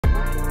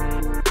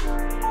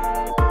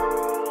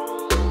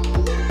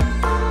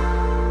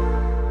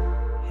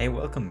Hey,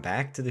 welcome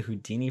back to the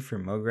Houdini for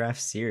MoGraph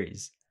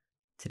series.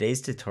 Today's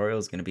tutorial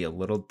is going to be a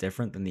little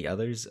different than the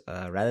others.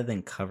 Rather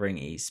than covering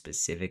a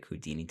specific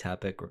Houdini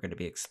topic, we're going to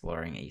be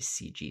exploring a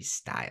CG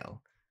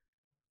style.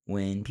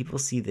 When people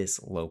see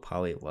this low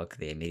poly look,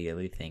 they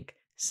immediately think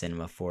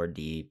Cinema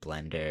 4D,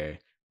 Blender,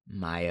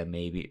 Maya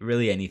maybe,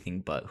 really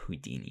anything but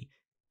Houdini.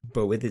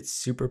 But with its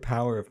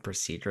superpower of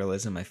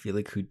proceduralism, I feel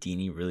like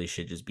Houdini really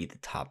should just be the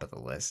top of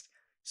the list.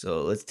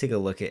 So let's take a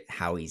look at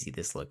how easy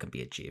this look can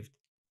be achieved.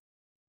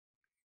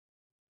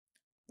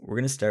 We're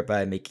going to start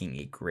by making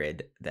a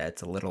grid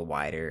that's a little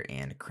wider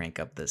and crank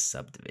up the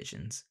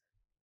subdivisions.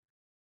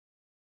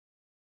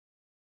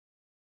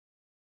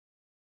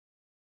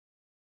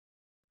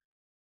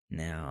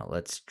 Now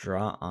let's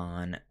draw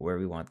on where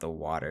we want the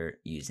water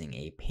using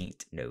a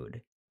paint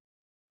node.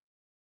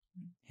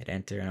 Hit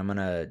enter, and I'm going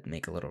to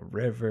make a little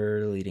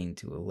river leading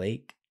to a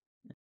lake.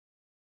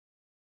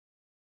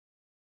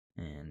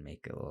 And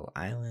make a little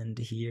island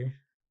here.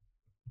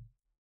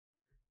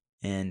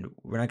 And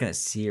we're not going to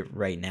see it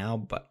right now,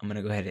 but I'm going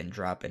to go ahead and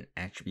drop an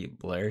attribute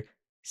blur,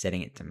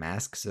 setting it to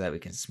mask so that we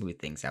can smooth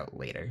things out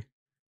later.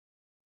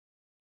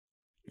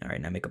 All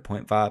right, now make a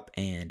point VOP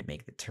and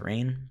make the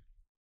terrain.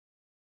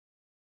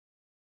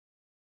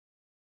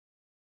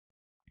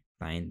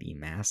 Find the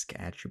mask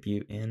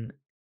attribute in,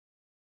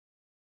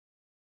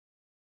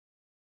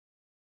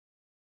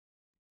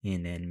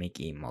 and then make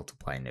a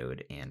multiply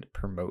node and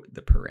promote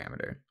the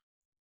parameter.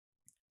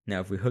 Now,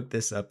 if we hook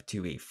this up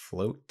to a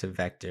float to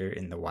vector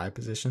in the Y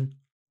position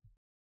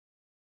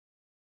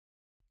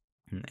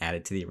and add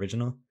it to the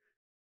original,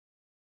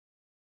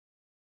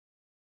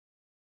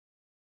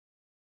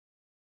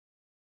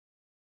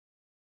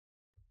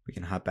 we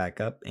can hop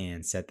back up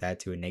and set that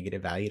to a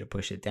negative value to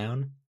push it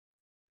down.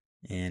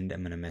 And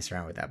I'm going to mess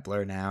around with that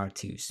blur now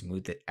to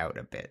smooth it out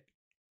a bit.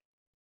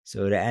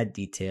 So to add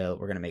detail,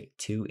 we're going to make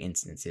two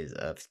instances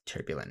of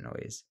turbulent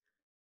noise.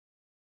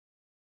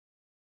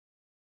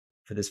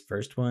 For this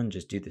first one,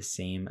 just do the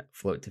same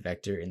float to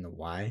vector in the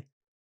Y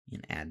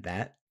and add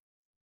that.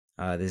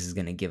 This is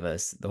going to give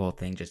us the whole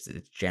thing just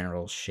its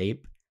general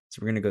shape. So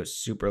we're going to go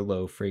super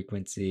low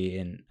frequency,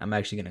 and I'm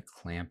actually going to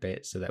clamp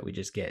it so that we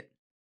just get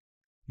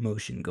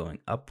motion going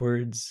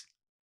upwards.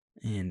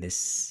 And this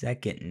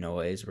second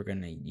noise we're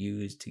going to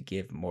use to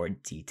give more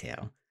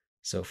detail.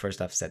 So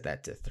first off, set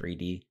that to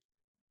 3D,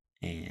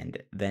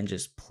 and then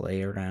just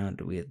play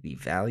around with the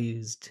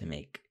values to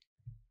make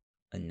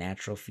a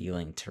natural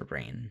feeling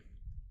terrain.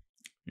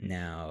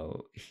 Now,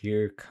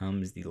 here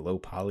comes the low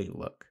poly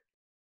look.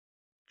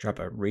 Drop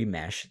a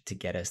remesh to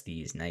get us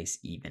these nice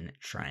even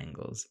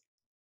triangles.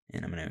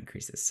 And I'm going to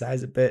increase the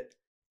size a bit.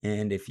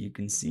 And if you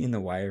can see in the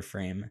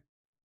wireframe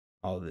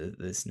all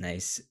this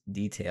nice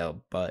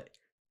detail, but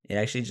it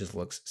actually just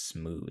looks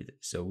smooth.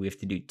 So we have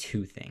to do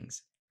two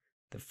things.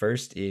 The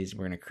first is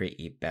we're going to create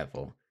a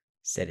bevel,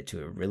 set it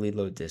to a really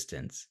low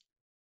distance.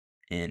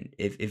 And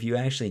if you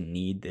actually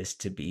need this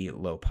to be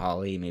low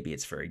poly, maybe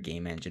it's for a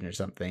game engine or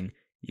something,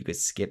 you could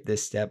skip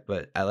this step,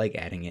 but I like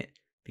adding it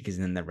because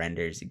then the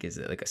renders, it gives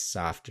it like a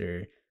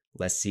softer,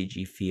 less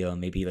CG feel,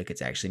 maybe like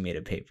it's actually made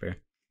of paper.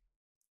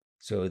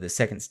 So the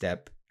second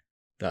step,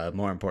 the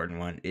more important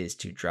one, is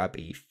to drop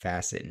a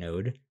facet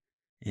node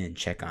and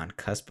check on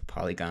cusp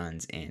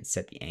polygons and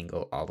set the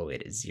angle all the way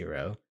to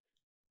 0.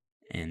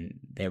 And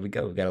there we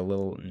go. We've got a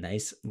little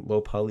nice low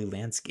poly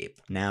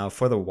landscape. Now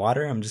for the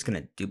water, I'm just going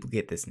to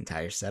duplicate this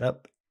entire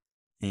setup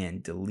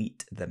and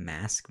delete the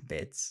mask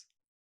bits.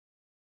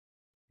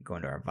 Go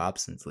into our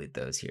VOPs and delete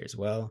those here as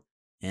well.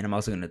 And I'm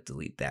also going to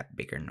delete that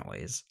bigger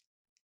noise.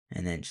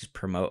 And then just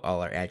promote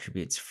all our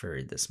attributes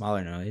for the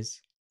smaller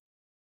noise.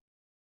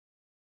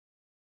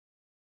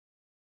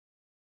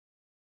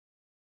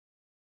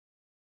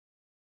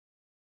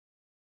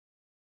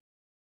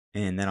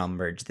 And then I'll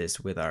merge this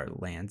with our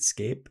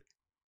landscape.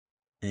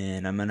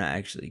 And I'm going to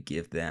actually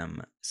give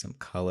them some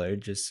color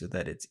just so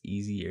that it's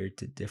easier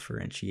to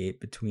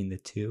differentiate between the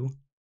two.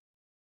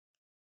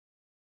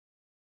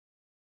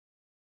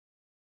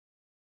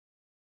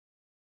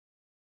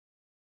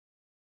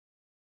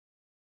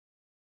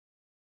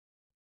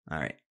 All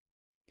right.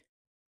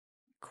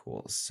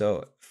 Cool.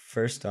 So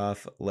first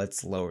off,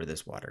 let's lower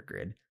this water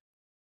grid.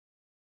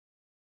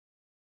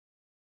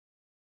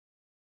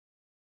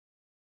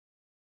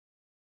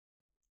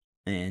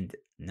 And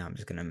now I'm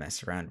just going to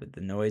mess around with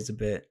the noise a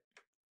bit.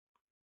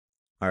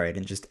 All right,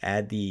 and just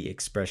add the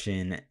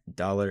expression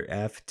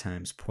 $f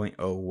times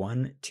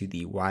 0.01 to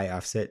the Y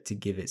offset to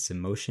give it some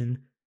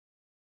motion.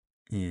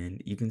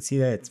 And you can see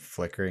that it's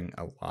flickering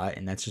a lot,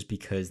 and that's just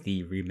because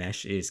the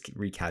remesh is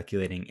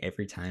recalculating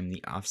every time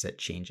the offset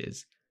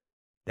changes.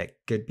 That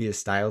could be a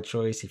style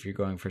choice if you're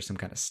going for some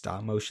kind of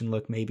stop motion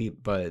look maybe,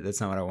 but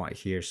that's not what I want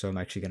here, so I'm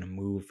actually going to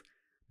move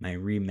my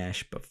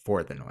remesh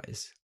before the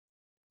noise.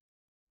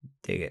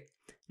 Dig it.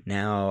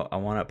 Now I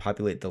want to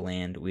populate the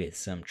land with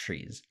some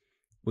trees.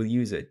 We'll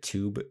use a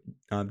tube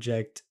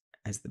object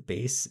as the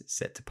base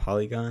set to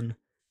polygon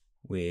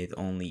with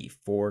only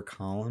 4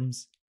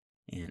 columns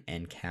and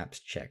end caps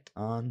checked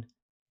on.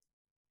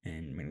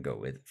 And I'm going to go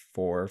with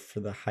 4 for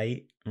the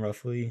height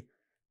roughly.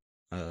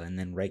 and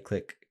then right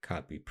click,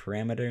 copy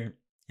parameter,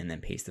 and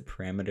then paste the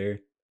parameter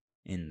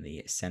in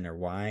the center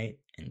Y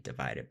and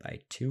divide it by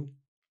 2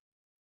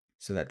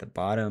 so that the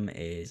bottom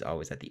is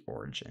always at the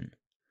origin.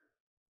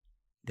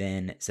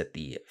 Then set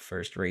the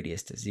first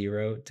radius to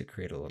 0 to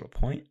create a little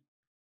point,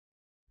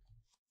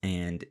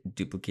 and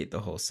duplicate the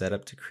whole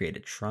setup to create a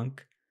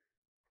trunk,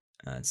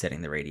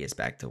 setting the radius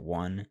back to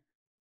 1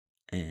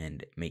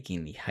 and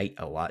making the height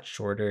a lot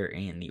shorter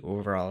and the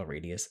overall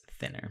radius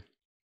thinner.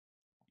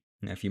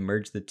 Now if you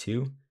merge the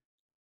two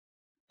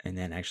and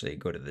then actually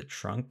go to the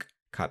trunk,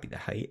 copy the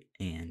height,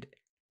 and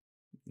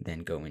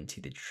then go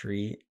into the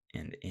tree,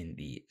 and in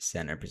the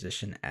center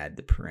position add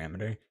the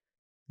parameter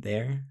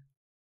there,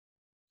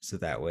 so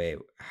that way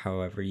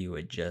however you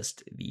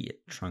adjust the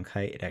trunk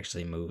height, it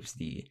actually moves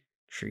the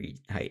tree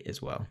height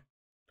as well.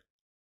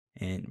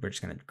 And we're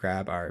just going to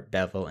grab our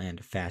bevel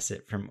and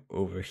facet from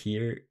over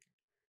here,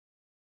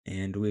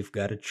 and we've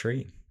got a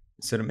tree.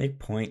 So to make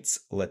points,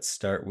 let's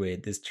start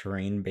with this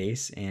terrain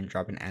base and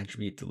drop an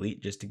attribute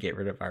delete just to get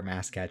rid of our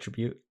mask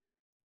attribute.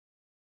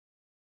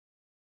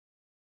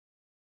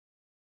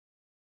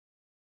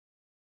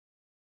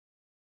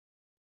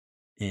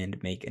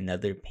 And make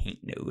another paint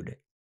node.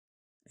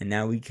 And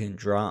now we can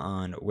draw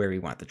on where we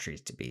want the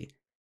trees to be.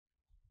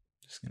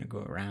 Just going to go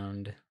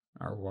around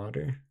our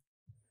water.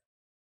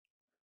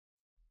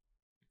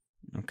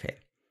 Okay.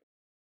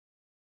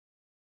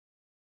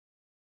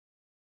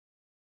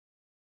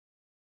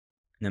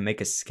 Now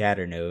make a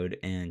scatter node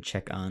and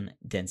check on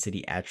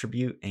density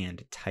attribute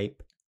and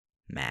type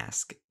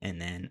mask, and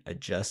then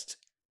adjust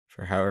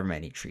for however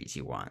many trees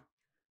you want.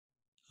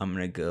 I'm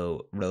going to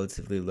go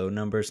relatively low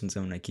number since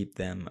I'm going to keep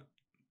them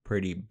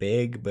pretty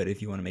big, but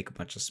if you want to make a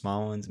bunch of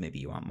small ones, maybe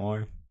you want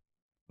more.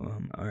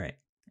 All right.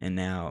 And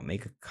now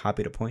make a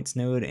copy to points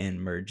node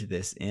and merge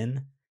this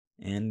in,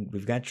 and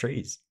we've got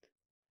trees.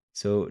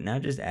 So now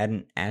just add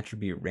an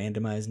attribute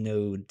randomize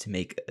node to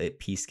make a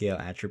p-scale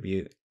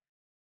attribute,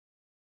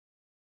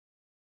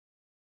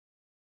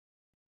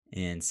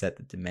 and set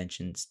the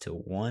dimensions to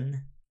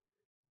 1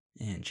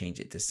 and change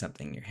it to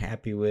something you're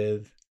happy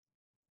with.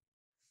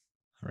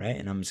 All right,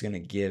 and I'm just going to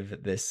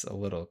give this a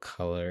little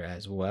color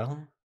as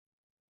well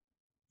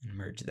and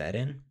merge that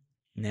in.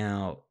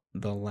 Now,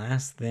 the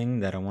last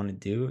thing that I want to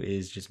do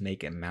is just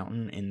make a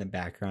mountain in the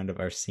background of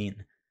our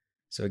scene.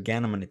 So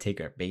again, I'm going to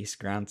take our base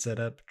ground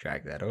setup,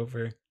 drag that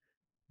over,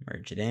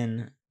 merge it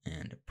in,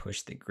 and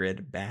push the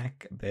grid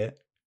back a bit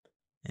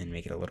and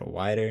make it a little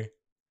wider.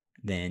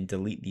 Then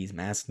delete these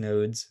mask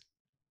nodes.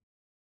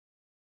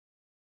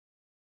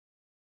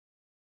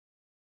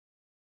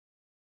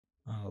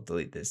 I'll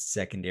delete this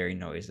secondary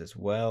noise as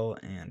well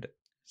and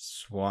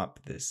swap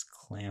this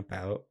clamp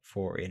out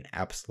for an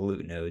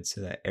absolute node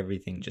so that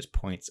everything just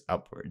points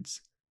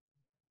upwards.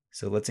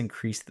 So let's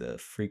increase the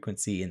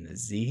frequency in the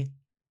Z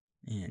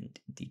and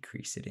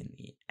decrease it in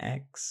the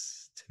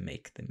X to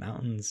make the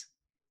mountains.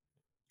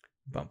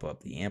 Bump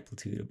up the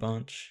amplitude a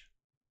bunch.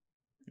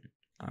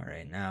 All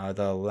right, now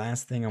the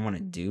last thing I want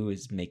to do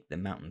is make the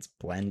mountains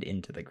blend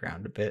into the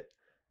ground a bit.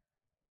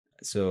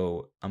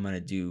 So I'm going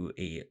to do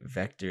a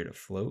vector to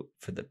float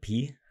for the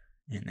P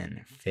and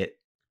then fit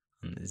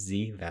on the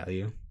Z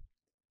value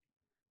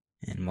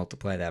and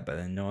multiply that by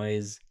the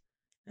noise.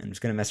 I'm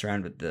just going to mess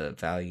around with the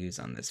values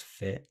on this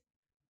fit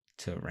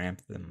to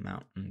ramp the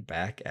mountain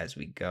back as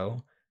we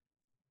go.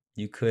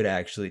 You could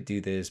actually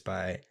do this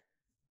by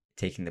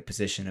taking the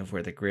position of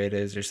where the grid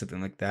is or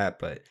something like that,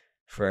 but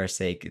for our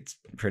sake, it's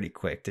pretty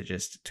quick to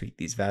just tweak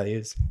these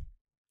values.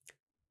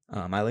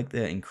 I like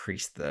to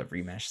increase the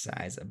remesh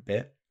size a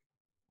bit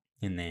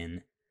and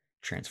then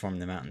transform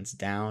the mountains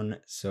down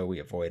so we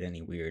avoid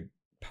any weird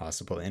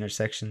possible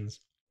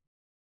intersections.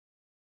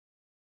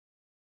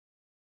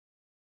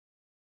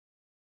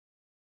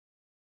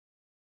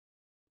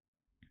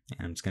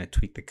 And I'm just going to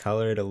tweak the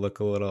color to look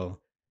a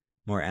little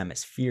more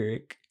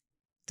atmospheric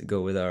to go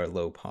with our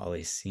low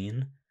poly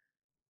scene.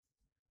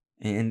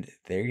 And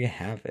there you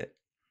have it.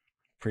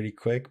 Pretty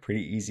quick,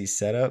 pretty easy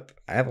setup.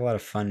 I have a lot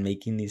of fun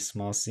making these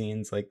small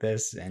scenes like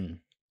this, and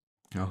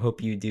I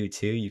hope you do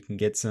too. You can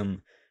get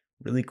some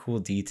really cool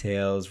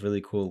details, really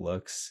cool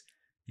looks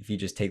if you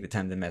just take the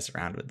time to mess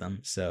around with them.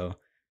 So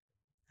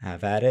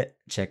have at it.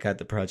 Check out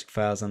the project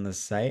files on the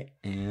site,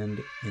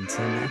 and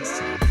until next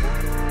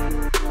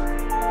time.